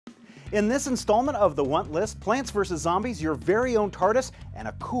In this installment of the Want List, Plants vs. Zombies, your very own Tardis, and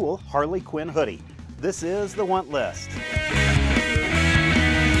a cool Harley Quinn hoodie. This is the Want List.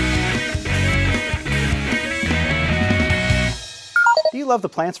 Do you love the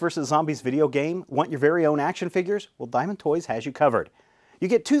Plants vs. Zombies video game? Want your very own action figures? Well, Diamond Toys has you covered. You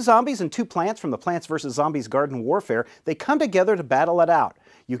get 2 zombies and 2 plants from the Plants vs. Zombies Garden Warfare. They come together to battle it out.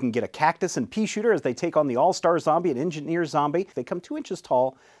 You can get a cactus and pea shooter as they take on the all-star zombie and engineer zombie. They come 2 inches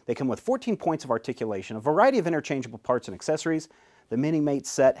tall. They come with 14 points of articulation, a variety of interchangeable parts and accessories. The Minimates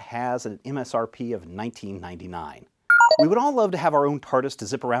set has an MSRP of $19.99. We would all love to have our own Tardis to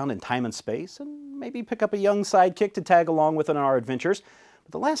zip around in time and space, and maybe pick up a young sidekick to tag along with in our adventures.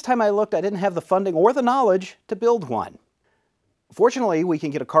 But the last time I looked, I didn't have the funding or the knowledge to build one. Fortunately, we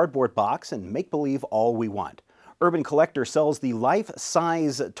can get a cardboard box and make believe all we want. Urban Collector sells the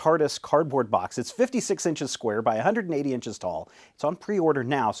life-size Tardis cardboard box. It's 56 inches square by 180 inches tall. It's on pre-order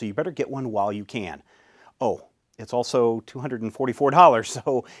now, so you better get one while you can. Oh, it's also $244,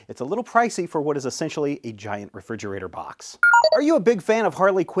 so it's a little pricey for what is essentially a giant refrigerator box. Are you a big fan of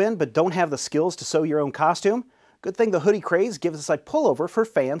Harley Quinn but don't have the skills to sew your own costume? Good thing the hoodie craze gives us a pullover for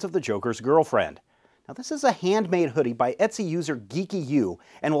fans of the Joker's girlfriend. Now, this is a handmade hoodie by Etsy user GeekyU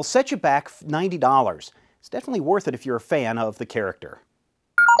and will set you back $90. It's definitely worth it if you're a fan of the character.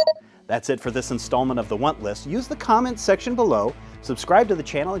 That's it for this installment of the Want List. Use the comments section below, subscribe to the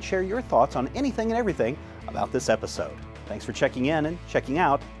channel, and share your thoughts on anything and everything about this episode. Thanks for checking in and checking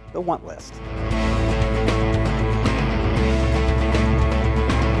out the Want List.